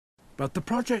But the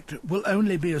project will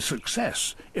only be a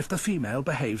success if the female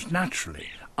behaves naturally,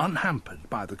 unhampered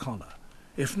by the collar.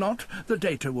 If not, the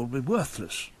data will be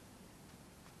worthless.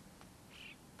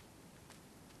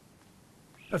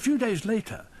 A few days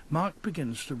later, Mark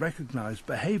begins to recognize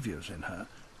behaviors in her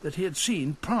that he had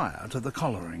seen prior to the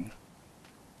collaring.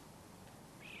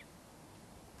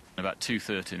 About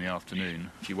 2:30 in the afternoon,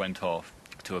 she went off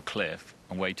to a cliff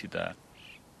and waited there.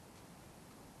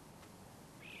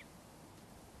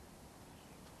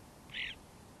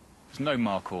 There's no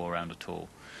markhor around at all.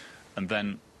 And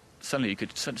then suddenly you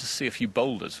could start to see a few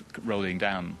boulders rolling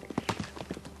down.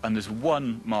 And there's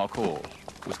one markhor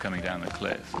was coming down the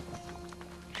cliff.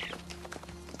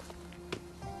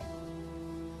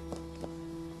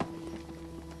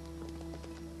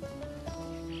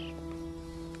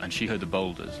 And she heard the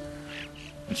boulders.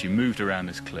 And she moved around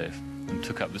this cliff and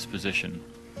took up this position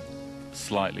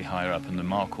slightly higher up, and the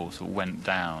markhor sort of went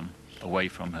down away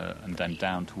from her and then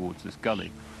down towards this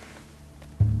gully.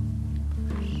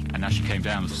 And as she came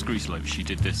down the screw slope, she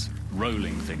did this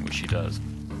rolling thing which she does.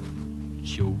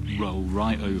 She'll roll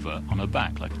right over on her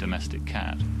back like a domestic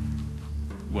cat.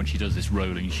 When she does this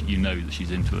rolling, you know that she's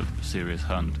into a serious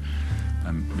hunt.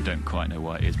 We don't quite know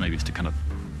why it is. Maybe it's to kind of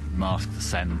mask the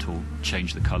scent or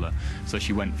change the colour. So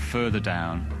she went further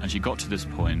down, and she got to this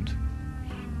point,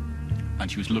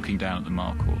 and she was looking down at the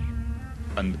markhor.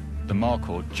 And the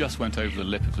markhor just went over the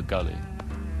lip of the gully.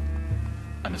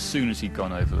 And as soon as he'd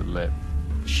gone over the lip,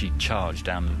 she charged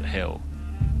down the hill,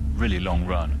 really long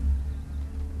run.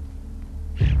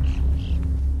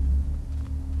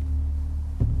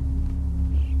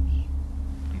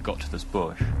 And got to this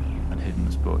bush and hid in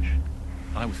this bush.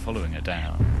 I was following her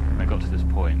down, and I got to this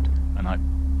point,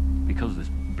 and because of this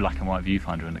black and white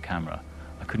viewfinder in the camera,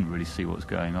 I couldn't really see what was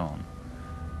going on.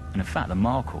 And in fact, the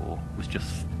markhor was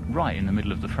just right in the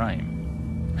middle of the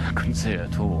frame. I couldn't see it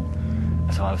at all.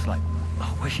 So I was like,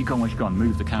 oh, where's she gone, where's she gone?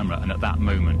 Moved the camera, and at that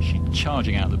moment, she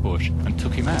charging out of the bush and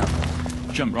took him out.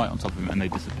 Jumped right on top of him, and they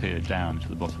disappeared down to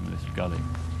the bottom of this gully.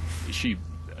 She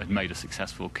had made a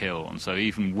successful kill, and so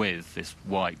even with this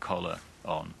white collar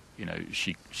on, you know,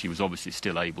 she was obviously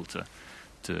still able to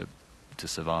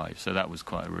survive. So that was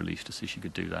quite a relief to see she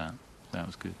could do that. That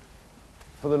was good.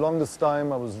 For the longest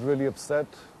time, I was really upset.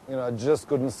 You know, I just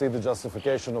couldn't see the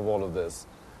justification of all of this.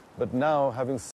 But now, having